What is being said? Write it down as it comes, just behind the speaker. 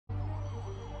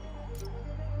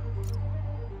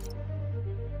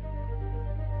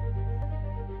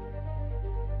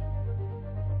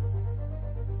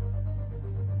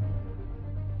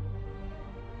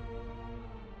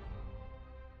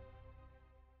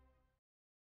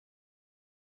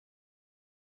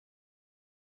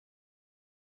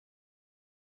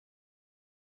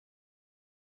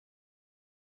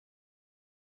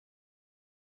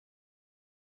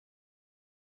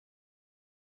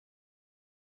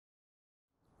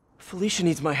Felicia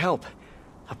needs my help.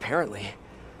 Apparently.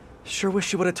 Sure wish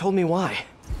she would have told me why.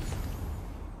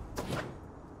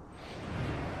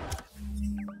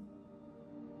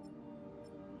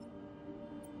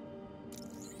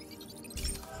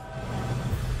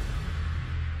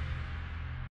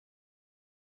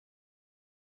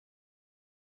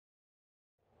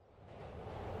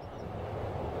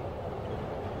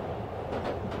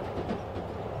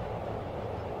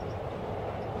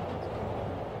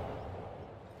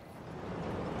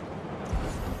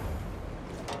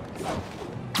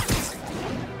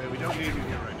 We don't need you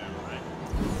here right now, right?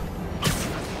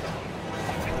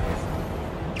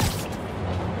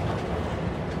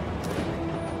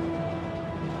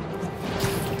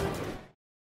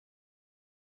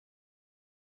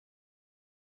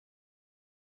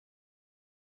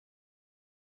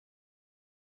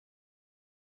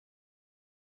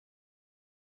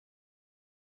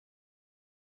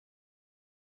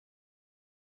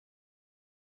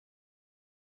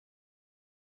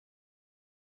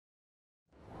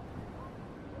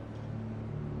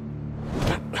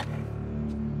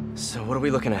 So what are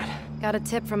we looking at? Got a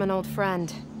tip from an old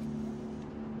friend.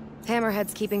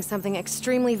 Hammerhead's keeping something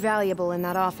extremely valuable in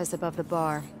that office above the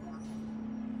bar.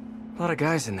 A lot of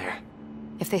guys in there.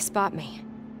 If they spot me,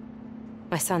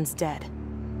 my son's dead.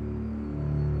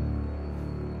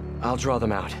 I'll draw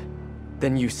them out.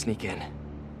 Then you sneak in.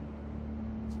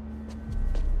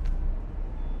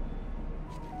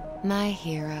 My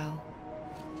hero.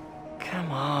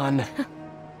 Come on.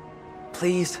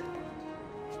 Please.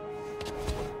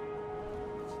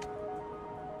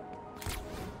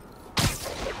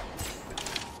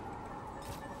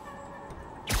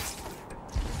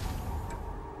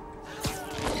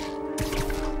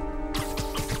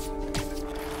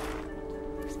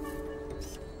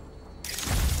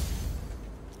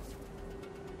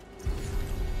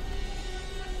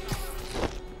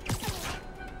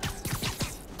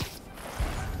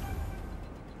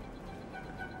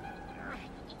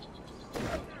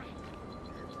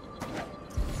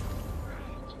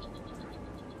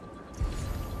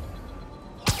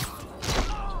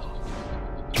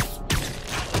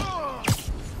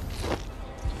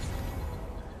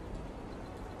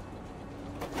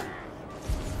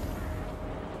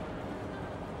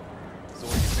 So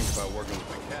what do you think about working with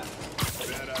the cat?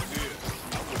 Bad idea.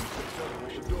 I wouldn't put that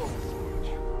wish a door was.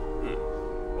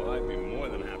 Well, I'd be more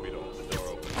than happy to hold the door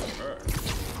open for her.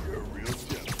 You're a real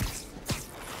gentleman.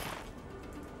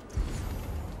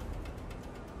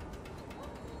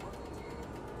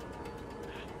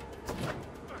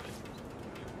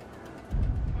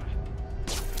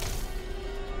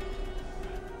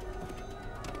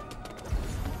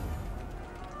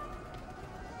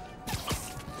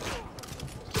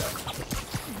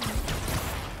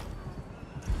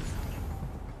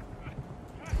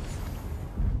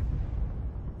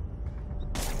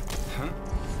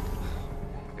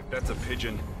 If that's a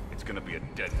pigeon, it's gonna be a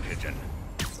dead pigeon.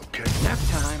 Okay. Nap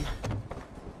time.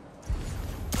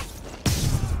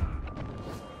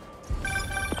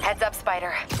 Heads up,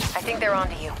 Spider. I think they're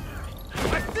onto you.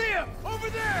 I see him! Over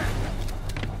there!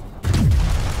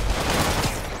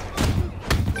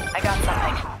 I got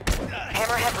something.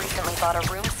 Hammerhead recently bought a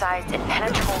room-sized,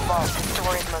 impenetrable vault to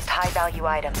store his most high-value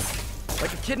items.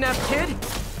 Like a kidnapped kid?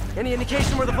 Any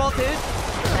indication where the vault is?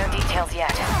 No details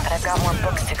yet, but I've got more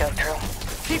books to go through.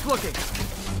 Keep looking.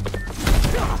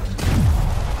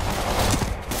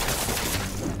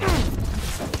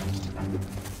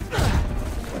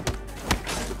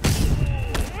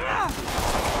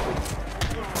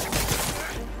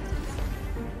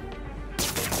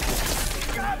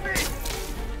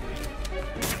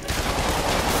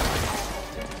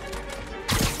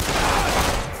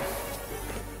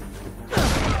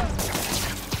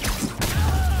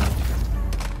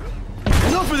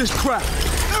 Enough of this crap!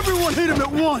 Everyone hit him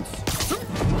at once!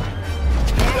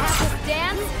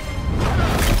 Dance?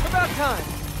 About time.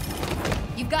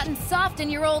 You've gotten soft in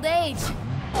your old age.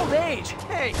 Old age?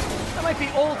 Hey, I might be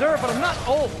older, but I'm not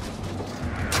old.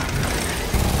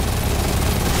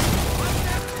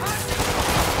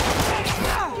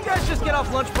 You guys just get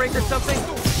off lunch break or something?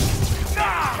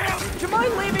 Do you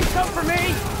mind leaving some for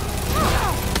me?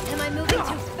 Am I moving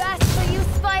too fast for you,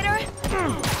 Spider?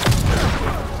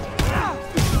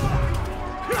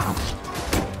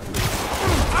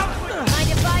 Mind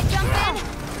if I jump in?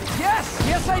 Yes,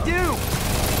 yes I do.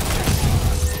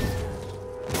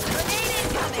 Grenade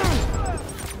incoming!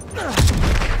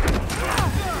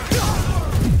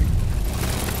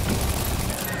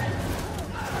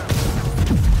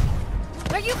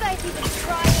 Are you guys even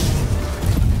trying?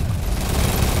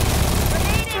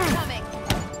 Grenade incoming!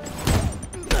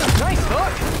 Nice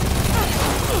hook.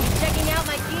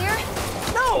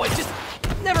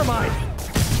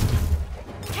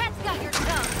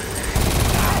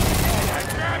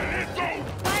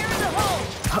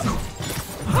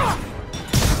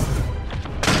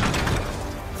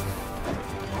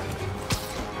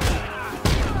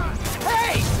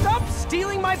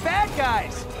 stealing my bad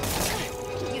guys!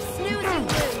 You snooze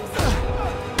and lose.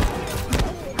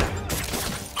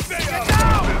 Get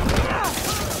down!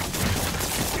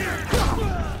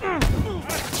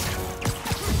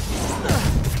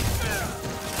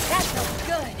 That felt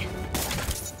good.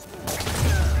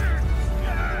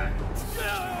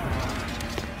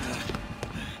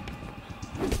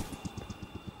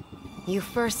 You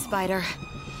first, Spider.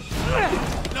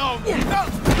 No!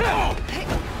 No!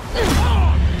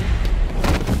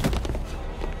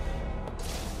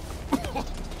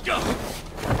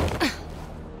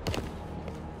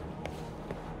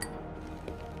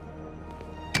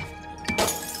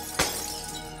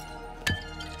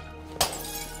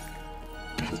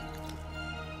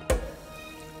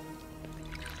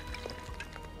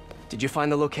 Did you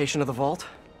find the location of the vault?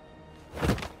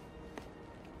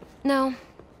 No,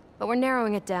 but we're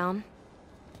narrowing it down.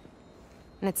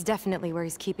 And it's definitely where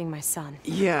he's keeping my son.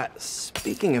 Yeah,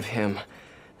 speaking of him,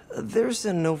 there's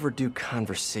an overdue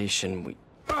conversation we...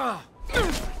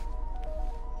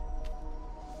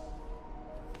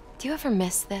 Do you ever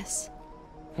miss this?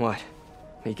 What?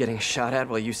 Me getting shot at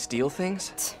while you steal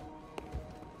things?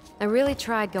 I really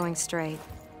tried going straight.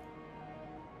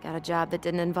 Got a job that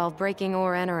didn't involve breaking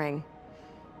or entering.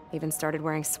 Even started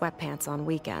wearing sweatpants on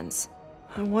weekends.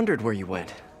 I wondered where you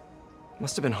went.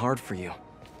 Must have been hard for you.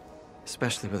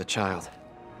 Especially with a child.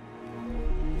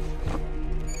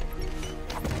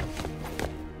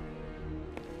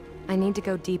 I need to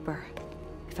go deeper,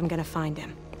 if I'm gonna find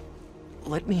him.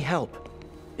 Let me help.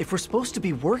 If we're supposed to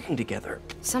be working together...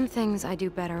 Some things I do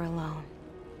better alone.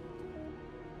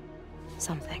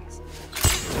 Some things.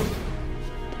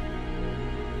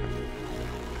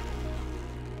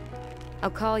 I'll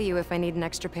call you if I need an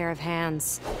extra pair of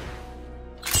hands.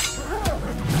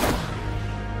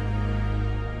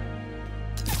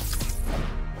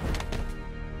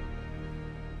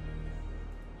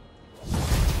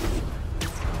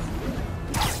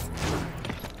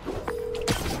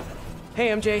 Hey,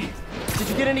 MJ. Did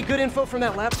you get any good info from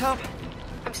that laptop?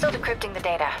 I'm still decrypting the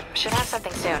data. Should have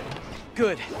something soon.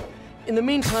 Good. In the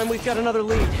meantime, we've got another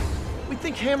lead. We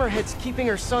think Hammerhead's keeping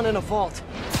her son in a vault,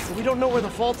 but we don't know where the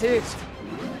vault is.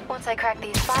 Once I crack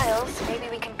these files, maybe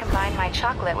we can combine my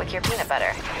chocolate with your peanut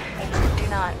butter. Do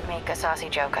not make a saucy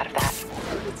joke out of that.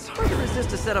 It's hard to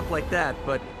resist a setup like that,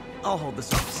 but I'll hold the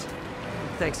sauce.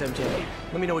 Thanks, MJ.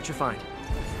 Let me know what you find.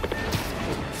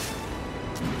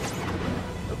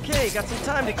 Okay, got some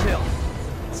time to kill.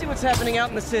 Let's see what's happening out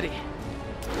in the city.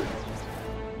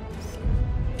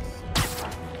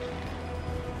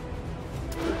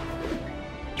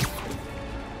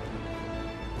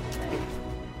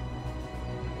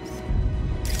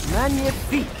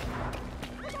 Magnifique!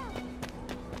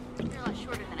 You're a lot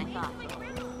shorter than I thought.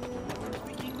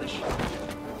 Speak English?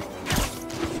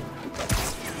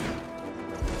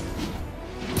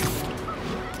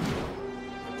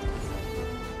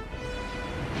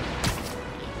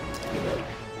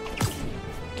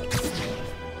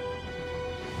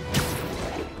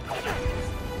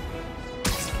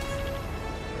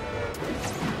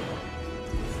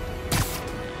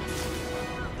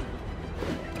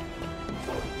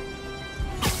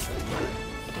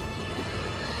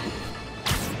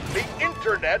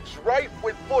 Internet's rife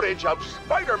with footage of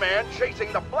Spider-Man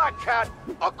chasing the Black Cat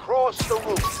across the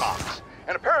rooftops.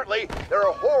 And apparently, there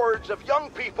are hordes of young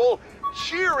people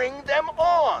cheering them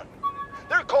on.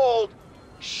 They're called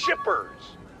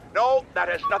shippers. No, that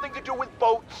has nothing to do with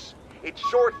boats. It's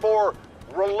short for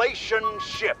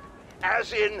relationship.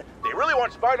 As in, they really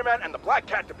want Spider-Man and the Black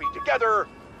Cat to be together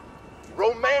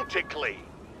romantically.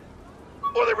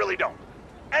 Or they really don't.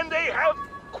 And they have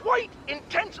quite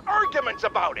intense arguments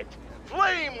about it.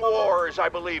 Flame wars, I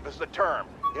believe, is the term.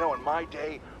 You know, in my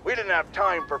day, we didn't have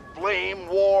time for flame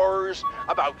wars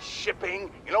about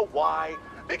shipping. You know why?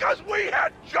 Because we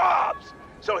had jobs.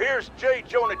 So here's J.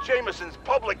 Jonah Jameson's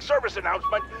public service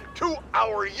announcement to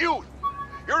our youth.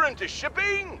 You're into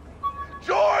shipping?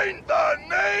 Join the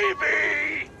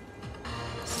Navy!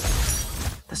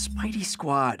 The Spidey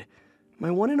Squad.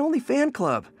 My one and only fan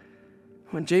club.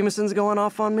 When Jameson's going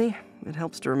off on me, it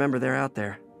helps to remember they're out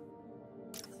there.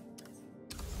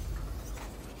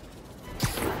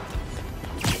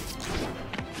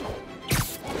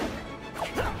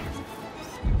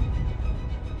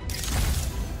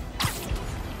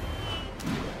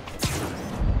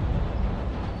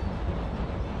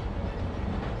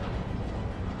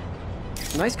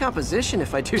 Nice composition,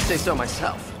 if I do say so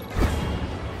myself.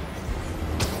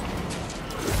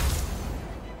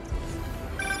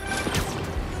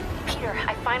 Peter,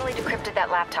 I finally decrypted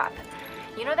that laptop.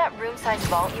 You know that room-sized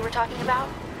vault you were talking about?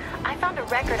 I found a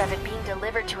record of it being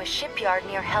delivered to a shipyard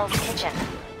near Hell's Kitchen.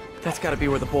 That's gotta be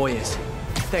where the boy is.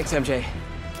 Thanks, MJ.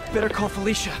 Better call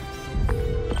Felicia.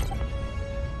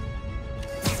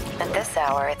 At this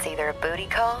hour, it's either a booty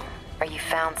call or you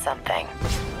found something.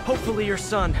 Hopefully your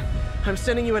son. I'm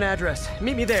sending you an address.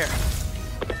 Meet me there.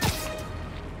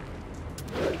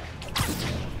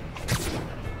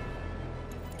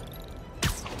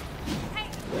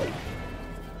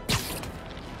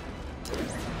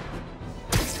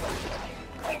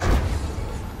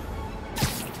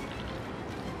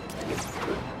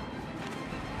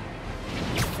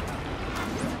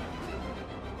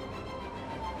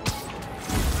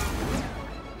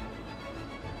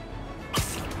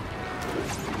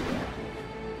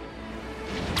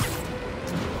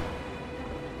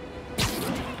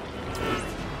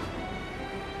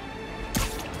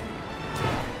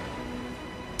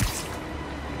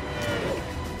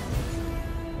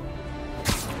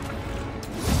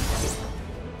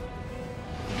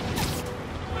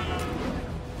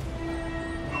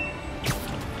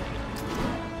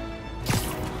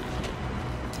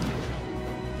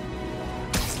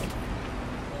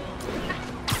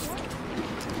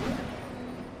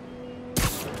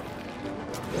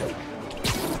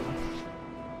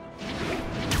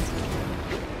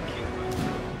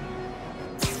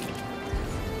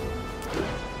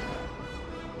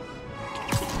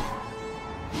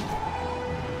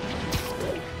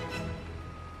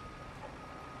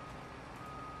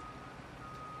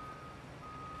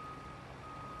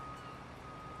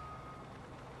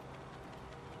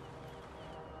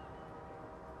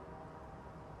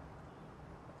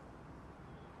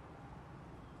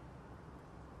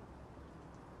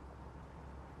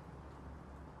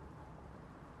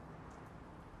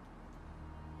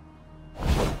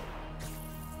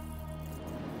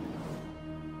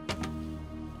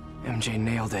 MJ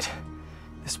nailed it.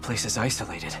 This place is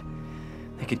isolated.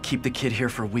 They could keep the kid here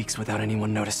for weeks without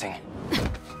anyone noticing.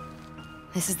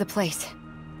 This is the place.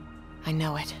 I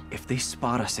know it. If they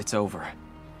spot us, it's over.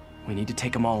 We need to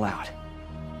take them all out.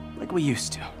 Like we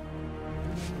used to.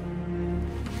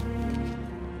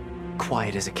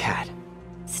 Quiet as a cat.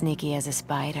 Sneaky as a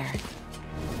spider.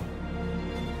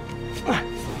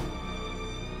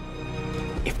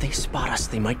 If they spot us,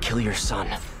 they might kill your son.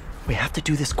 We have to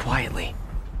do this quietly.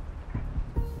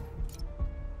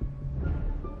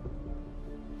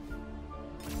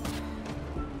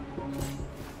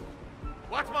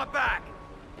 Watch my back!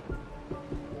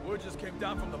 Word just came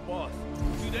down from the boss.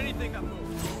 Shoot anything that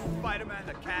moves. Spider-Man,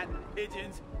 the cat,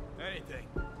 pigeons, anything.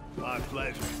 My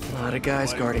pleasure. A lot of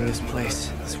guys guarding this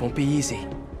place. This won't be easy.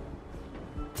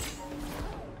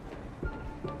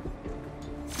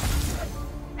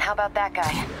 How about that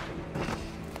guy?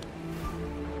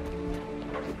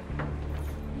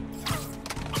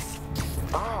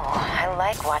 Oh, I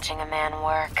like watching a man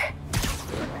work.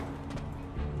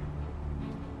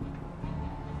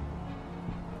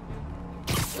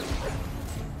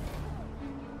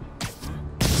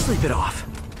 Sleep it off.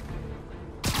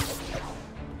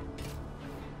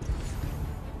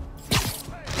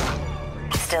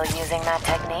 Still using that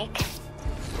technique?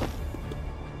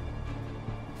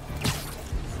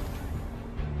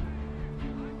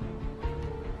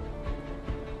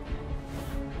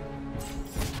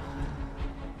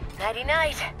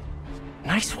 Nighty-night.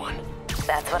 Nice one.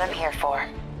 That's what I'm here for.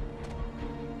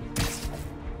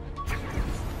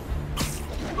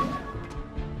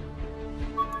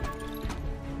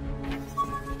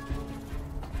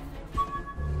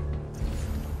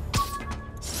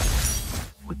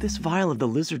 With this vial of the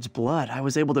lizard's blood, I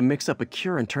was able to mix up a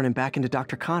cure and turn him back into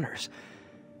Dr. Connors.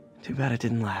 Too bad it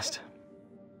didn't last.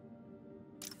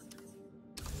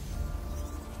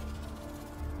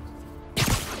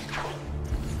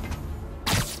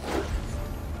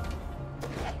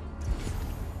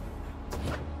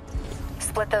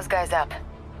 Split those guys up.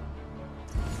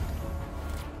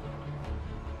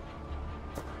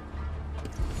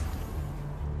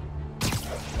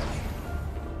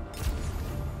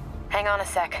 Hang on a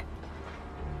sec.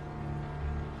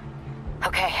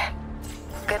 Okay.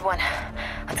 Good one.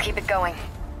 Let's keep it going.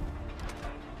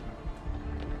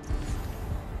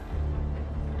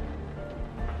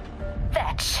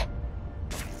 Fetch.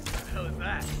 What the hell is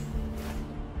that?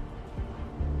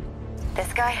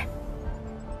 This guy?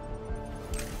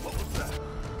 What was that?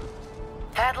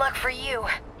 Bad luck for you.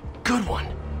 Good one.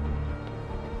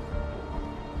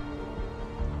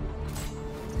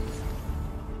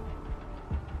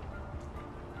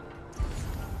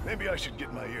 Maybe I should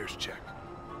get my ears checked.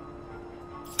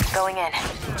 Going in.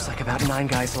 Looks like about 9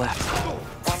 guys left.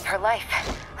 One per life.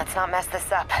 Let's not mess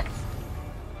this up.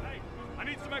 Hey, I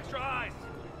need some extra eyes.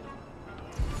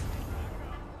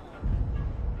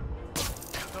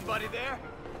 Somebody there?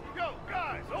 go,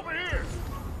 guys, over here!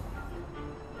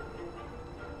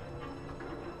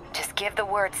 Just give the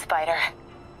word, Spider.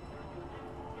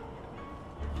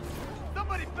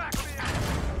 Somebody back me up!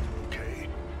 Okay,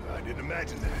 I didn't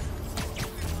imagine that.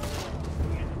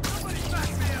 Somebody back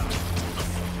me up!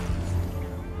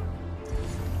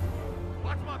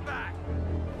 Watch my back!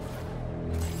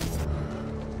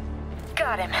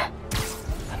 Got him.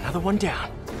 Another one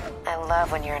down. I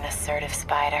love when you're an assertive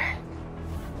Spider.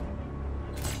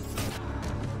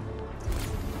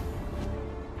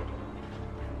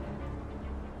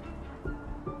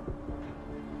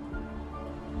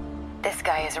 This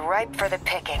guy is ripe for the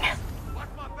picking. Watch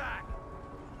my back!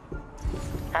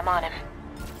 I'm on him.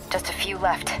 Just a few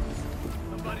left.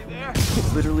 Somebody there?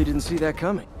 Literally didn't see that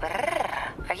coming.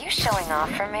 Brrr. Are you showing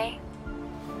off for me?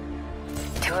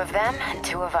 2 of them and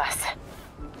 2 of us.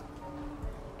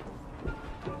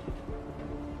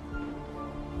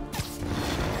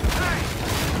 Hey!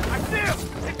 I see him!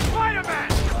 It's Spider-Man!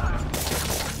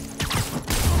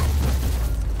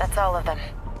 That's all of them.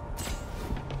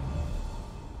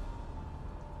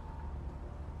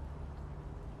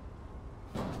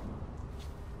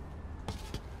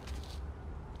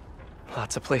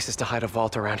 Lots of places to hide a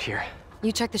vault around here.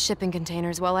 You check the shipping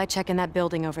containers while I check in that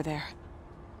building over there.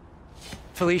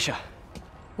 Felicia,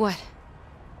 What?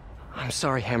 I'm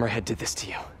sorry Hammerhead did this to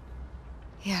you.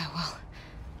 Yeah, well,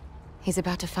 he's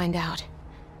about to find out.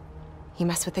 You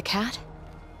mess with the cat,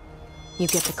 you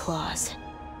get the claws.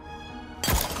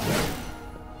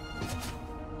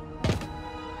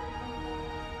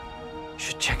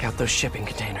 Should check out those shipping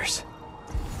containers.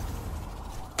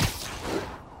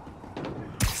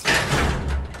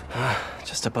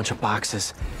 Just a bunch of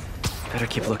boxes. Better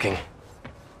keep looking.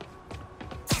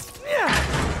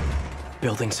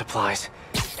 Building supplies.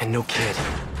 And no kid.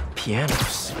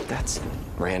 Pianos. That's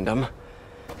random.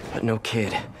 But no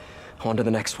kid. On to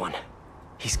the next one.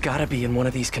 He's gotta be in one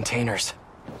of these containers.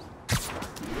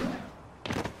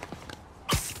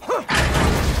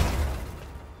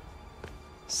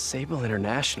 Sable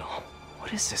International.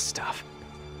 What is this stuff?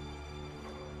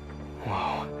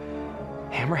 Whoa.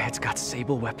 Hammerhead's got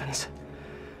Sable weapons.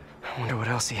 I wonder what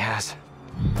else he has.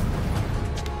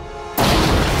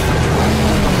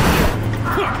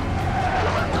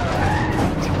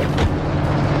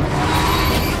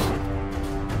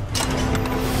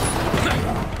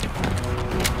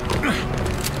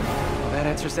 Well, that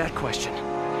answers that question.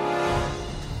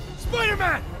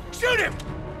 Spider-Man! Shoot him!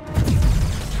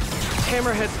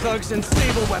 Hammerhead thugs and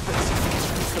Sable weapons.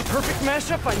 It's the perfect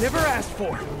mashup I never asked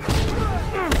for.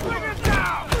 Bring it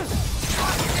down!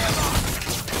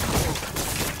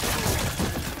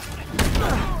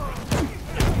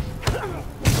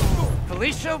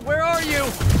 Felicia, where are you?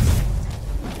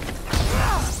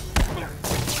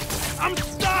 I'm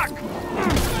stuck!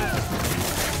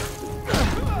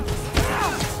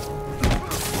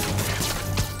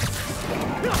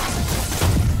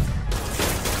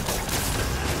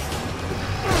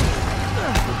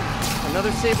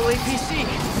 Another Sable APC.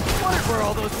 Wondered where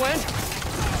all those went.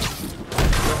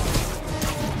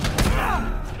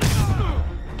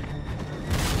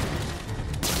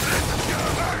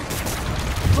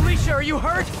 Felicia, are you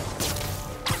hurt?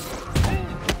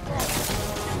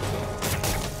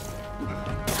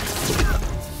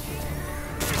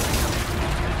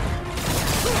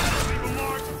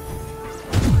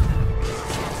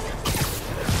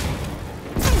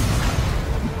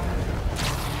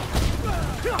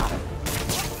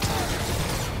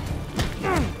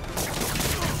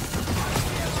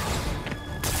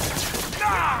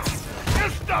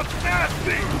 This stuff's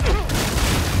nasty!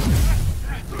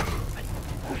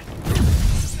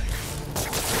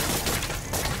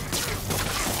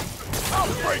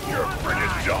 I'll break your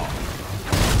friggin' jaw!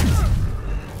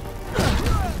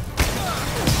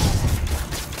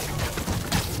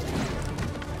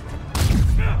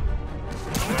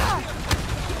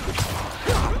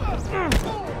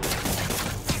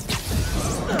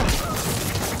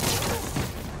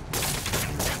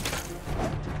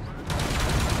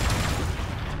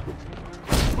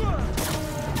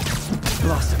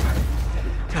 Lost him.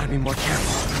 Gotta be more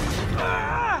careful.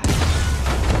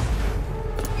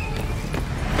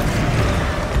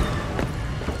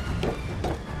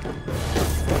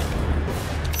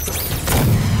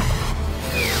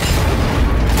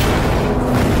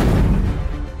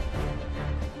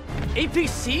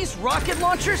 APCs? Rocket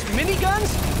launchers? Miniguns?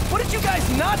 What did you guys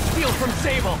not steal from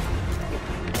Sable?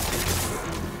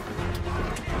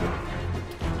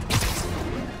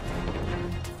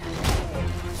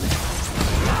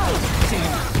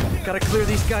 Damn. Gotta clear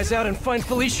these guys out and find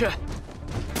Felicia.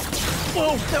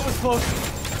 Whoa, that was close.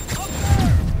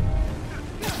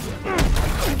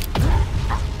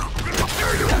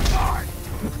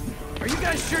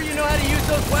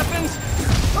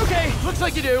 Looks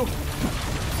like you do.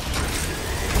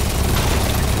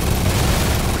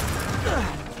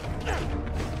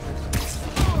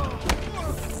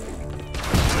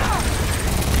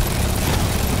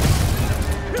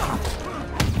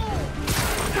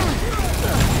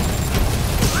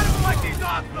 I don't like these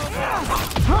odds no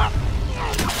more!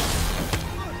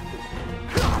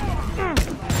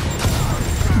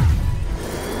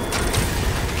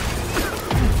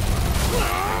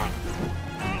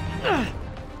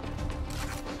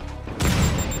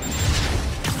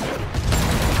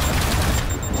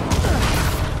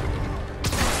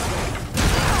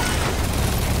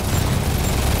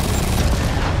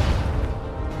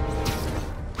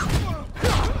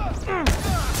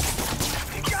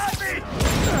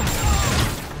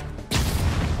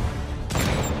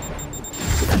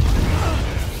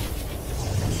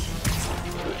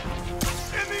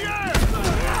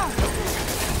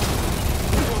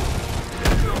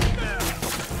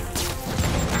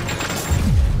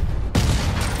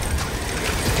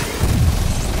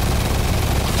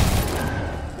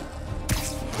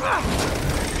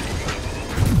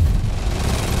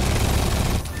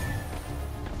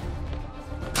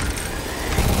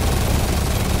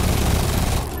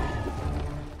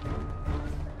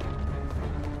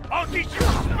 I'll teach you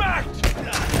respect!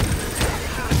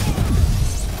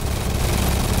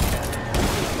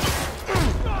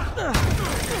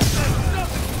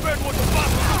 Nothing compared to what the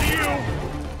boss will do to you!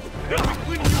 They'll be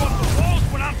cleaning you off the walls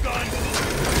when I'm done!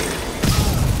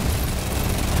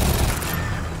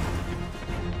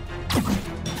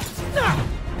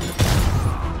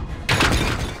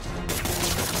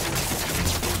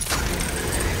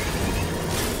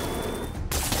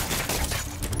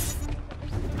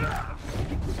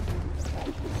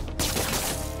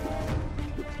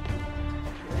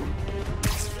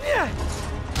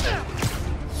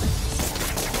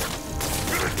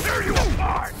 Gonna tear you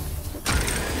apart!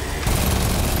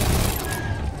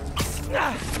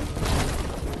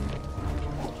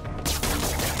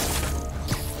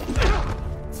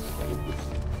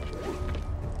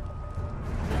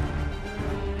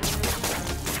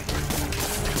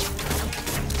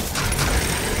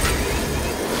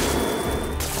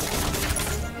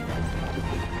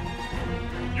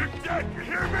 You're dead, you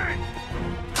hear me?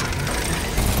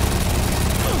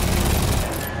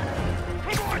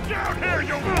 Come on down here,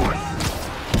 you wuss!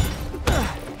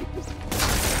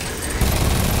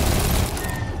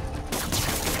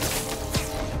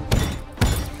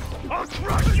 I'll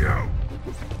crush you!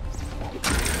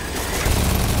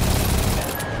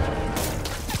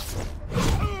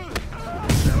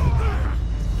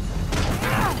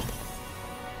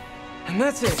 And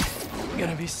that's it.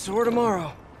 Gonna be sore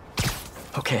tomorrow.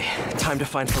 Okay, time to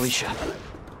find Felicia.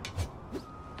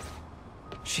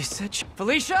 She said she...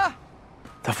 Felicia?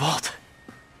 The vault.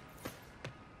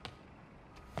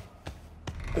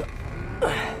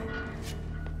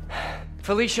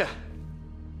 Felicia.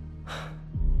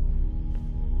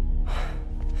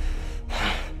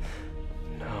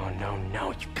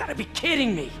 No, you gotta be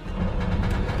kidding me!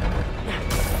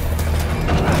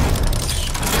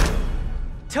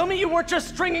 Tell me you weren't just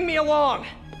stringing me along!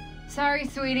 Sorry,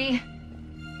 sweetie.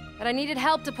 But I needed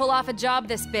help to pull off a job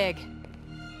this big.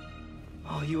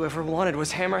 All you ever wanted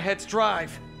was Hammerhead's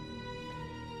drive.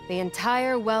 The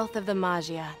entire wealth of the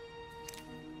Magia.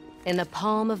 In the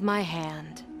palm of my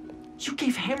hand. You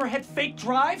gave Hammerhead fake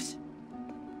drives?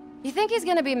 You think he's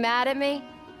gonna be mad at me?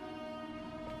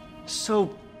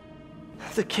 So...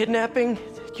 the kidnapping?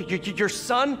 Your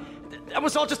son? That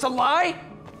was all just a lie?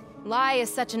 Lie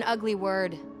is such an ugly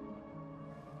word.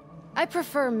 I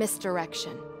prefer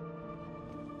misdirection.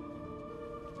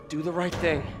 Do the right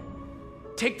thing.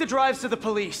 Take the drives to the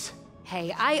police.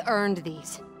 Hey, I earned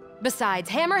these. Besides,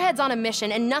 Hammerhead's on a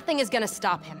mission and nothing is gonna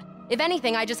stop him. If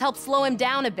anything, I just help slow him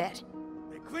down a bit.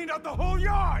 They cleaned out the whole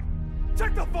yard!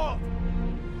 Check the vault!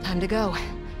 Time to go.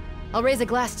 I'll raise a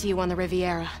glass to you on the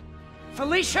Riviera.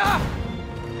 Felicia!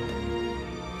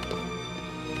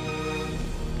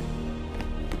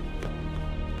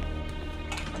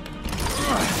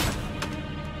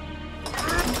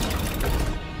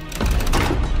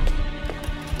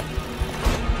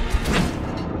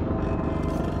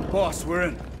 Boss, we're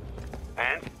in.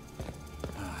 And?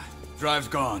 Drive's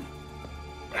gone.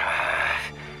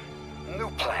 New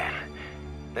plan.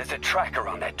 There's a tracker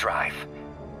on that drive.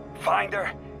 Find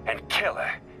her and kill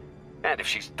her. And if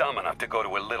she's dumb enough to go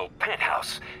to a little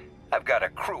penthouse, I've got a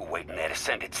crew waiting there to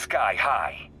send it sky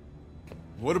high.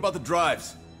 What about the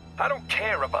drives? I don't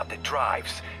care about the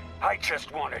drives. I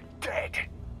just want her dead.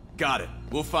 Got it.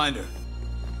 We'll find her.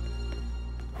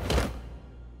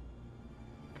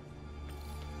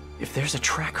 If there's a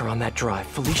tracker on that drive,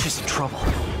 Felicia's in trouble.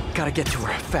 Gotta get to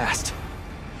her, fast.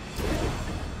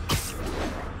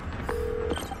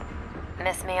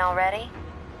 Miss me already?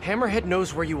 Hammerhead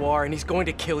knows where you are, and he's going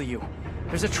to kill you.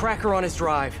 There's a tracker on his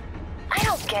drive. I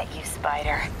don't get you,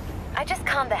 Spider. I just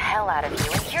conned the hell out of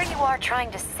you, and here you are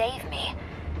trying to save me.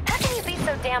 How can you be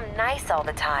so damn nice all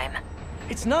the time?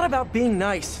 It's not about being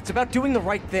nice, it's about doing the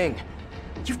right thing.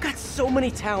 You've got so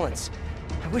many talents.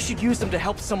 I wish you'd use them to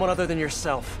help someone other than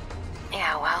yourself.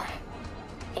 Yeah, well,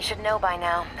 you should know by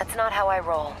now. That's not how I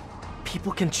roll.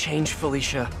 People can change,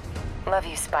 Felicia. Love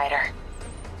you, Spider.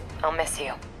 I'll miss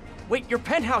you. Wait, your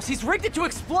penthouse, he's rigged it to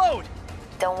explode!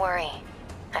 Don't worry.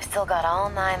 I've still got all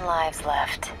 9 lives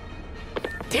left.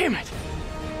 Damn it!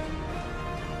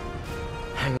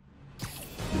 Hang on.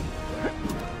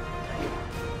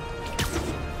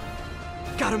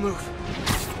 Gotta move.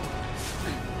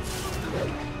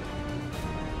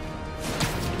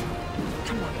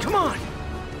 Come on, come on!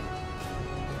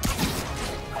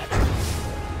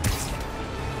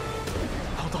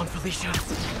 Hold on, Felicia.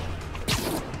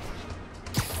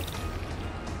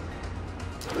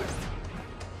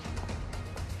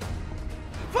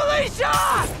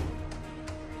 Felicia!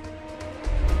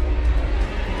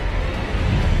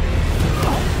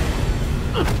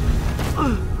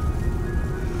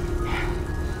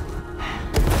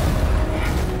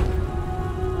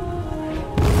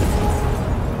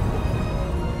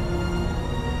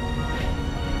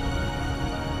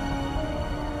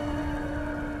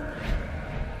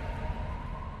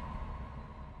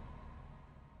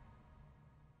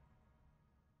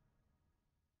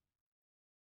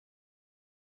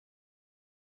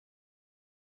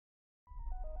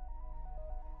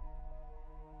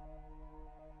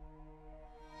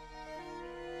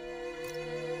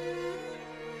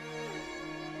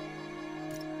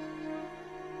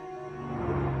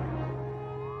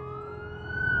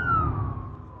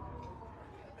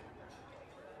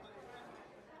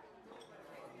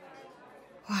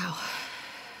 Wow.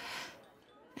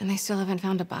 And they still haven't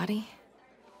found a body?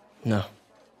 No.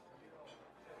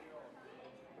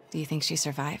 Do you think she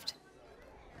survived?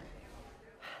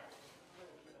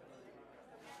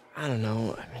 I don't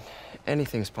know. I mean,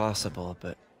 anything's possible,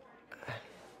 but...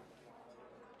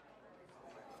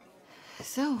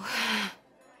 So,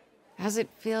 how's it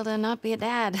feel to not be a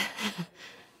dad?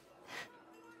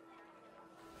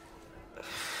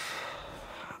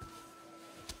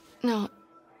 No,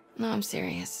 I'm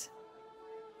serious.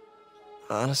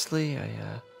 Honestly,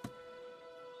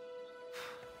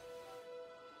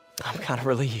 I'm kind of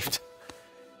relieved.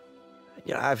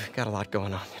 Yeah, I've got a lot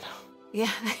going on, you know.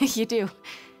 Yeah, you do.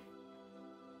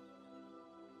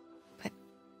 But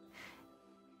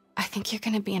I think you're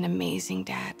gonna be an amazing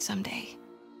dad someday.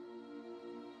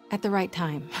 At the right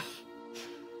time.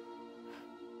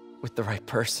 With the right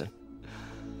person.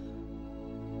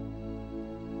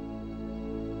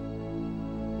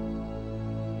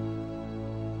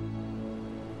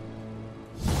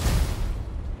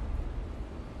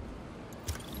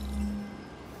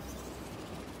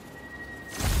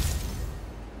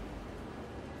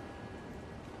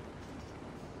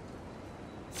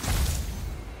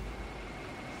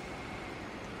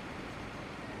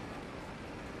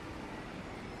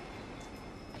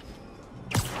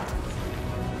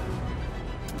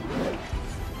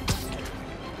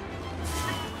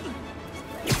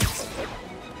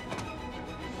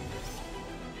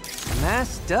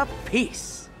 Mastered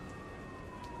piece.